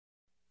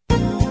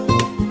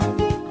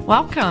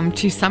Welcome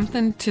to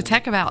Something to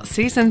Tech About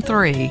Season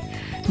 3.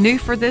 New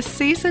for this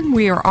season,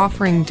 we are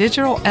offering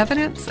digital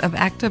evidence of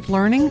active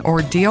learning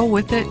or deal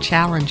with it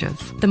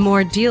challenges. The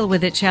more deal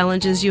with it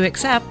challenges you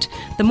accept,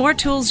 the more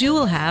tools you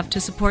will have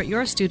to support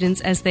your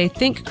students as they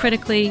think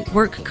critically,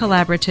 work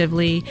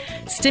collaboratively,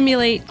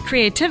 stimulate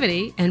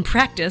creativity, and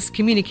practice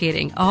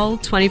communicating, all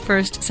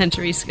 21st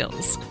century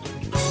skills.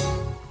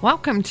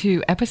 Welcome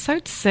to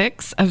episode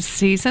 6 of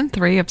season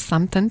 3 of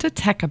Something to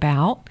Tech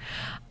About.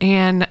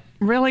 And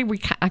really,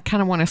 I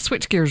kind of want to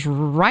switch gears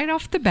right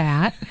off the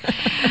bat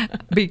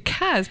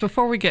because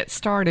before we get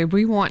started,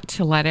 we want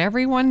to let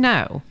everyone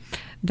know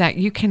that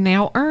you can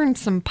now earn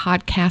some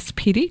podcast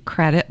PD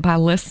credit by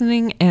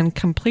listening and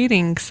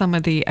completing some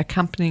of the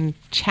accompanying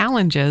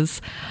challenges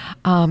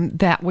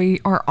that we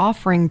are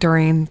offering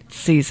during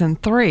season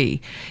 3.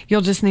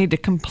 You'll just need to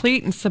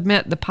complete and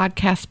submit the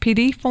podcast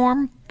PD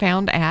form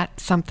found at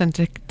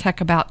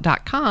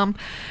somethingtotechAbout.com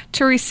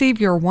to receive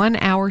your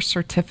 1-hour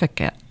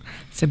certificate.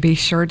 So be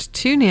sure to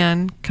tune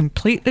in,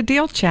 complete the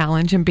D.E.A.L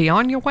challenge, and be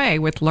on your way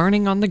with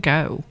learning on the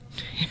go.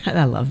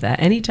 I love that.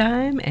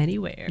 Anytime,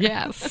 anywhere.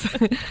 Yes.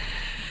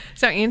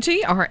 So,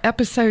 Angie, our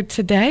episode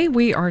today,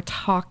 we are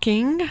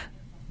talking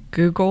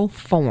Google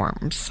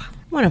Forms.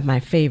 One of my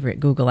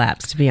favorite Google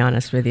apps, to be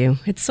honest with you.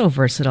 It's so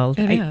versatile.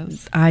 It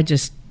is. I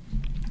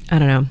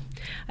don't know.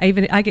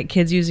 I get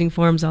kids using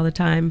Forms all the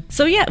time.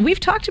 So yeah, we've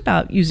talked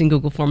about using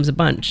Google Forms a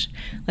bunch,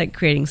 like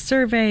creating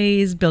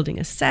surveys, building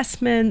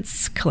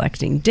assessments,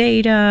 collecting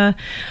data.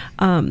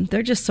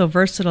 They're just so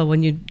versatile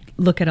when you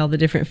look at all the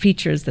different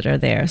features that are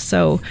there.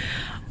 So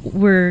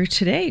we're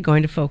today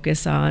going to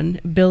focus on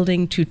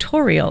building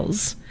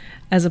tutorials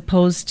as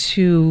opposed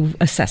to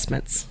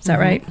assessments. Is that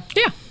right?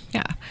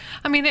 Yeah.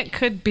 I mean, it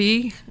could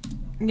be,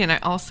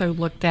 also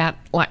looked at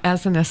like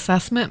as an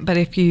assessment, but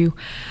if you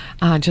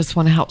just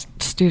want to help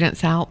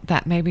students out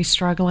that may be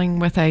struggling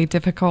with a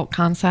difficult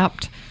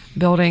concept,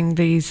 building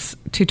these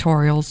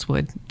tutorials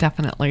would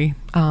definitely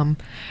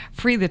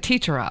free the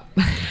teacher up.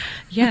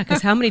 Yeah,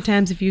 because how many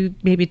times have you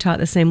maybe taught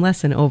the same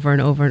lesson over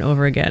and over and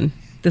over again?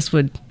 This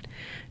would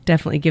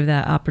definitely give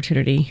that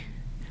opportunity.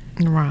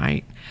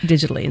 Right.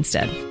 Digitally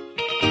instead.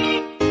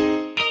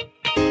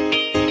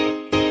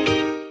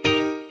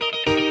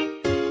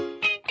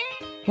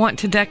 Want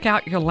to deck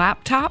out your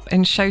laptop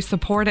and show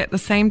support at the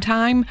same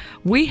time?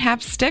 We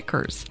have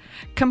stickers.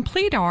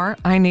 Complete our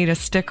I Need a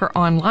Sticker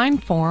online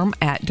form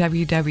at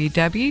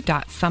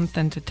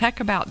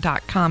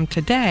www.somethingtotechAbout.com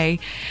today,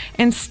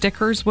 and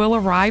stickers will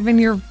arrive in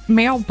your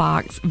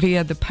mailbox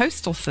via the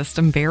postal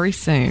system very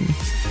soon.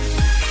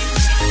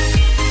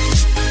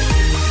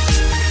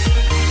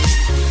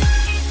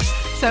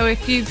 So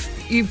if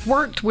you've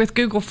worked with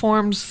Google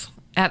Forms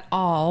at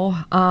all,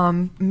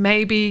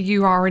 maybe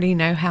you already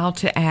know how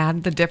to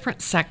add the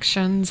different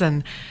sections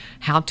and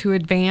how to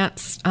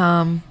advance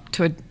to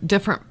a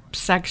different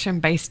section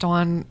based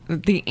on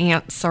the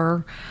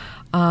answer.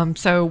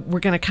 So we're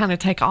going to kind of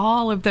take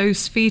all of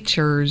those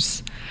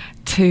features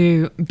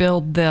to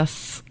build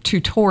this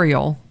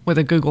tutorial with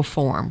a Google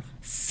form.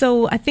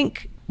 So I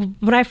think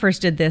when I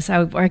first did this,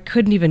 I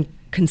couldn't even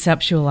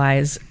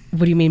conceptualize,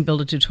 what do you mean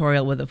build a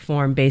tutorial with a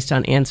form based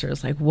on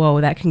answers? Like,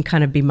 whoa, that can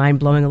kind of be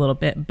mind-blowing a little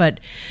bit.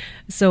 But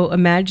so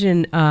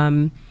imagine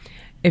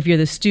if you're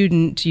the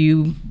student,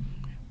 you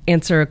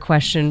answer a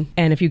question,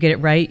 and if you get it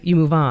right, you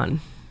move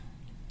on.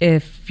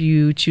 If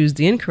you choose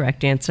the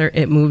incorrect answer,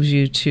 it moves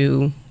you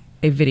to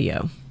a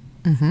video.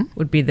 Mm-hmm.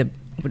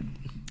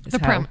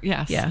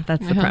 Yes. Yeah,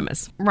 that's the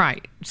premise.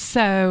 Right.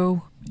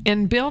 So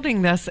in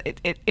building this,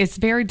 it's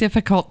very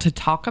difficult to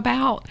talk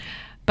about,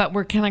 but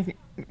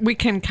we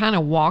can kind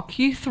of walk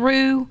you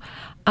through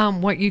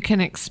what you can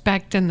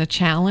expect in the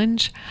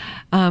challenge.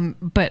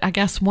 But I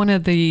guess one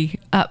of the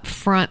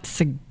upfront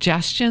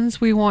suggestions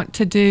we want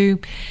to do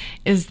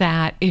is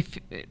that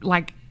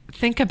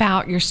think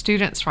about your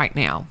students right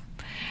now.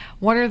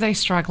 What are they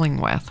struggling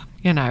with?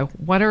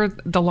 What are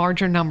the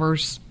larger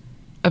numbers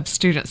of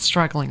students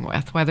struggling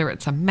with, whether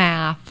it's a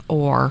math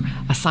or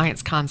a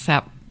science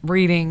concept,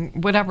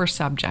 reading, whatever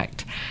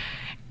subject.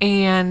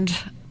 And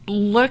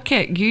look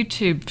at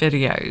YouTube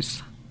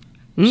videos,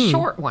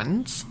 short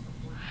ones,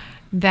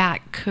 that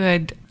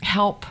could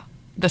help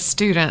the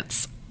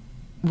students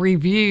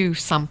review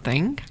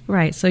something.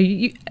 Right. So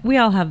we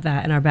all have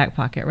that in our back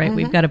pocket, right? Mm-hmm.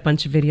 We've got a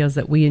bunch of videos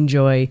that we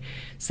enjoy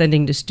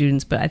sending to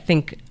students, but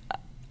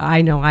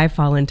I know I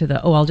fall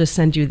into I'll just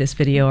send you this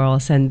video, or I'll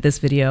send this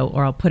video,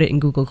 or I'll put it in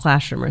Google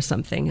Classroom or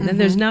something. And then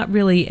there's not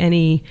really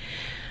any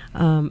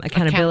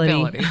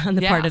accountability on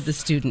the part of the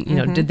student.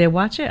 Did they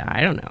watch it?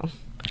 I don't know.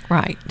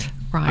 Right.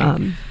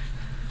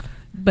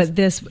 But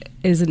this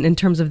isn't in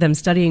terms of them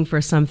studying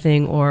for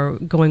something or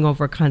going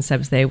over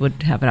concepts. They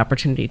would have an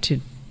opportunity to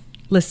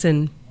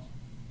listen,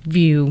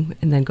 view,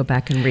 and then go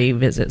back and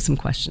revisit some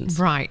questions.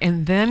 Right.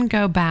 And then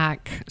go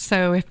back.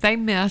 So if they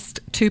missed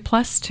 2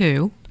 plus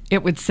 2,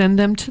 it would send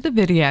them to the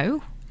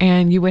video,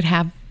 and you would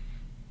have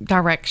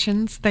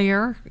directions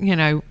there,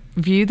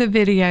 view the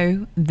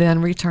video,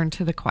 then return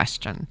to the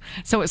question.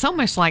 So it's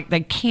almost like they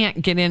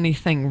can't get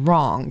anything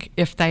wrong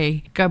if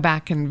they go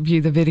back and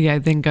view the video,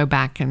 then go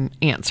back and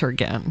answer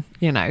again,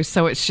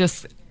 So it's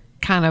just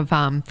kind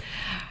of,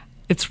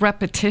 it's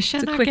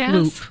repetition, it's a quick I guess.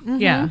 loop. Mm-hmm,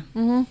 Yeah.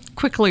 Mm-hmm.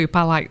 Quick loop.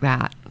 I like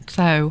that.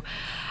 So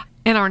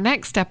in our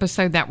next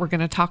episode that we're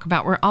going to talk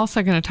about, we're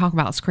also going to talk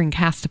about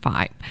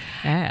Screencastify.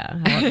 Yeah,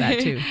 I love that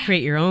too.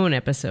 Create your own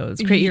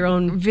episodes, create your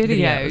own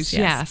videos.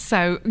 Yeah.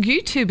 So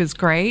YouTube is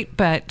great,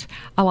 but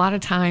a lot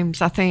of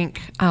times I think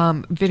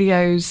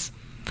videos,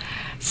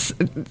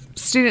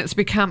 students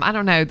become, I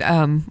don't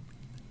know,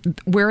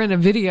 we're in a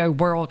video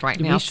world right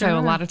now, so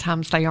a lot of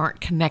times they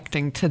aren't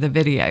connecting to the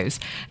videos.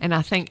 And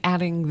I think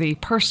adding the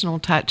personal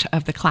touch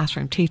of the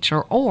classroom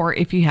teacher, or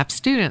if you have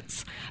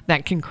students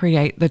that can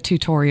create the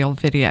tutorial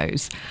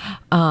videos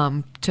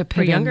to put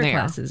for younger in there.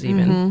 classes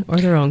even, or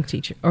their own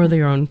teacher, or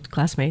their own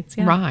classmates.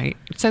 Yeah. Right.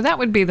 So that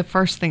would be the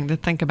first thing to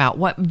think about.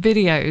 What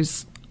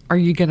videos are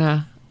you going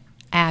to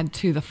add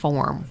to the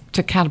form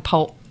to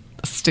catapult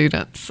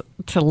students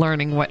to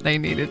learning what they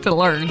needed to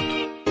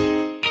learn?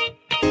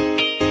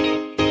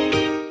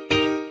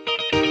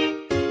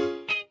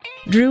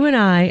 Drew and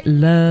I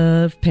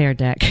love Pear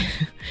Deck.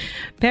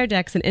 Pear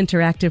Deck's an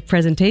interactive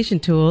presentation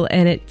tool,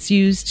 and it's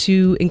used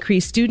to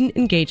increase student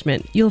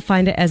engagement. You'll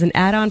find it as an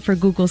add-on for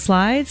Google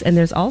Slides, and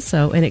there's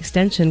also an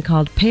extension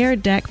called Pear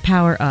Deck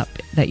Power Up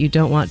that you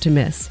don't want to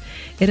miss.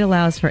 It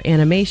allows for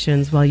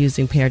animations while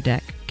using Pear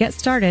Deck. Get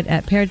started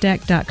at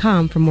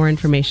peardeck.com for more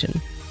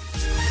information.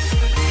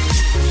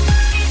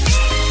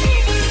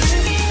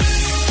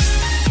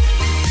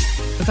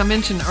 As I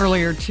mentioned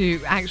earlier,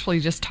 to actually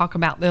just talk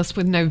about this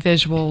with no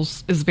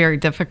visuals is very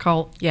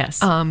difficult.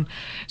 Yes.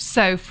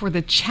 So for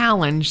the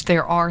challenge,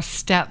 there are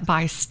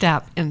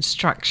step-by-step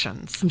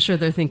instructions. I'm sure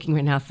they're thinking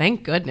right now,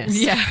 thank goodness.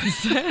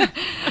 Yes.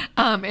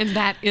 And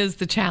that is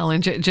the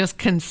challenge. It just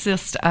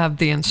consists of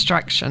the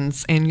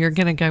instructions, and you're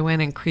going to go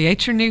in and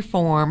create your new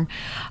form.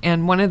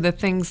 And one of the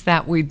things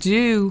that we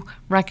do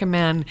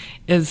recommend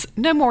is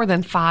no more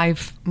than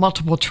 5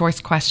 multiple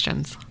choice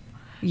questions.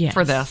 Yes.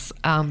 For this,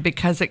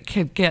 because it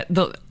could get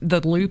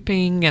the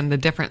looping and the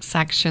different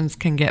sections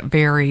can get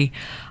very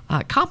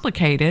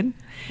complicated.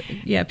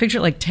 Yeah, picture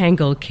it like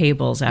tangled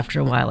cables after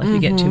a while if you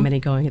get too many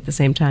going at the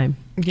same time.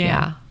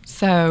 Yeah.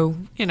 So,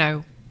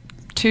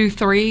 2,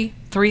 3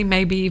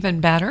 maybe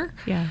even better.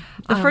 Yeah.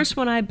 The first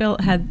one I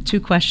built had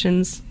 2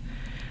 questions.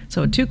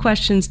 So 2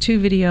 questions, 2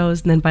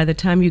 videos, and then by the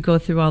time you go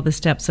through all the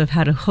steps of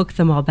how to hook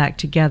them all back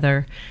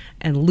together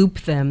and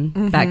loop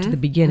them back to the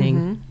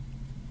beginning,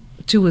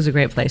 2 was a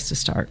great place to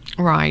start.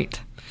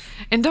 Right.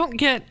 And don't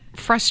get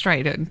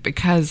frustrated,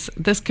 because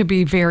this could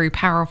be very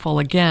powerful.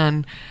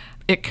 Again,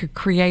 it could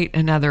create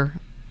another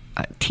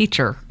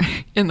teacher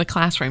in the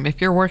classroom.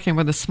 If you're working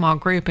with a small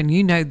group and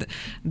you know that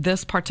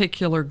this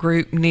particular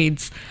group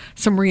needs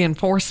some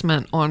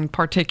reinforcement on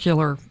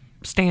particular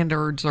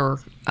standards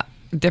or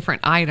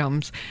different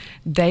items,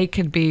 they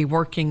could be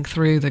working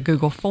through the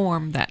Google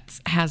form that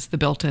has the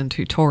built-in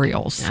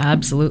tutorials.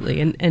 Absolutely.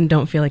 And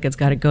don't feel like it's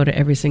got to go to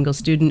every single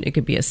student. It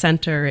could be a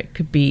center. It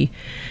could be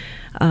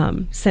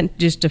sent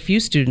just a few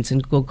students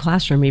in Google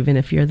Classroom, even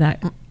if you're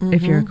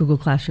if you're a Google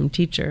Classroom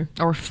teacher.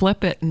 Or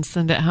flip it and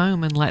send it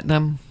home and let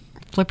them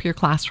flip your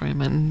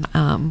classroom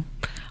and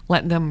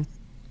let them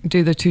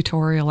do the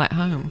tutorial at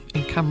home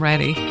and come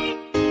ready.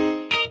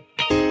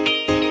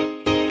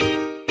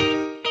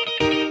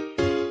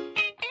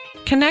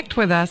 Connect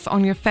with us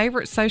on your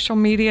favorite social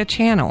media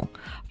channel.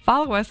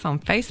 Follow us on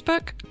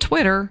Facebook,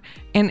 Twitter,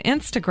 and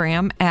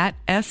Instagram at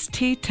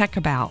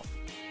STTechAbout.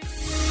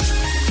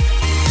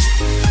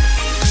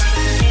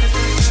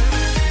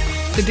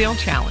 The D.E.A.L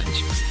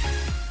Challenge.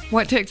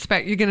 What to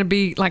expect. You're going to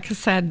be, like I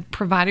said,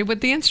 provided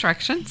with the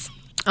instructions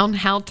on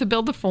how to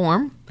build the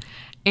form,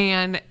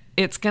 and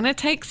it's going to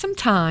take some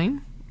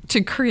time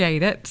to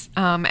create it,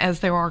 as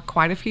there are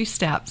quite a few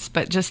steps.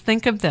 But just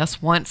think of this: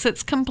 once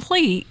it's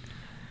complete,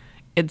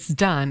 it's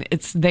done.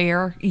 It's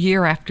there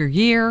year after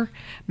year.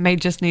 May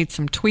just need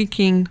some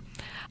tweaking.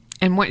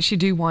 And once you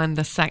do one,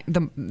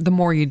 the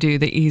more you do,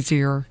 the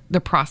easier the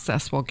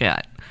process will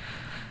get.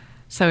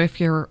 So if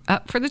you're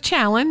up for the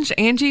challenge,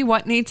 Angie,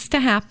 what needs to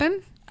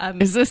happen?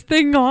 Is this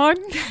thing on?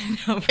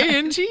 No,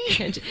 Angie?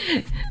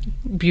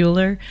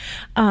 Bueller.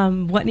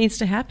 What needs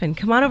to happen?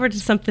 Come on over to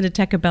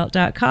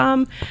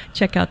somethingtotechAbout.com,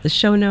 check out the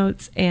show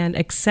notes, and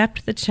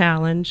accept the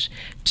challenge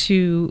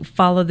to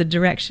follow the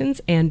directions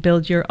and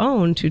build your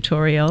own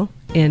tutorial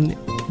in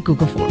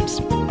Google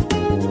Forms.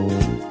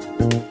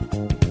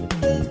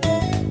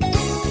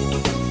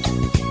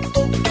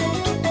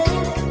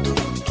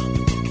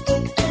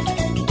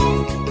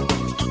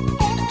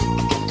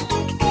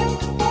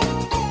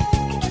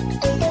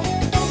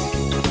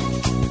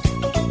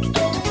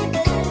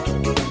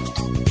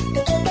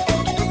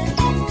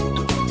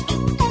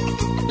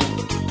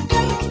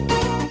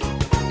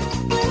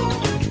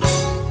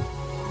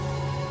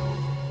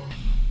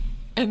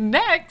 And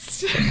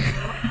next,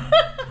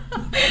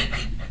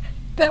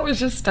 that was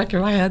just stuck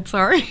in my head.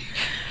 Sorry.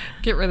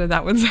 Get rid of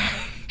that one.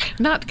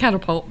 Not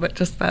catapult, but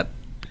just that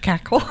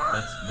cackle.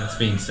 That's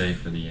being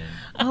safe for the end.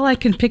 All I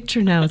can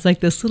picture now is like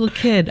this little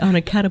kid on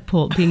a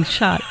catapult being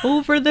shot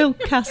over the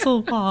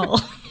castle wall.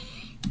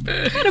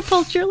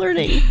 Catapult, you're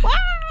learning. Wow!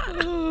 Like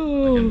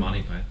a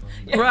Monty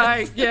Python.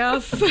 Right,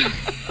 yes.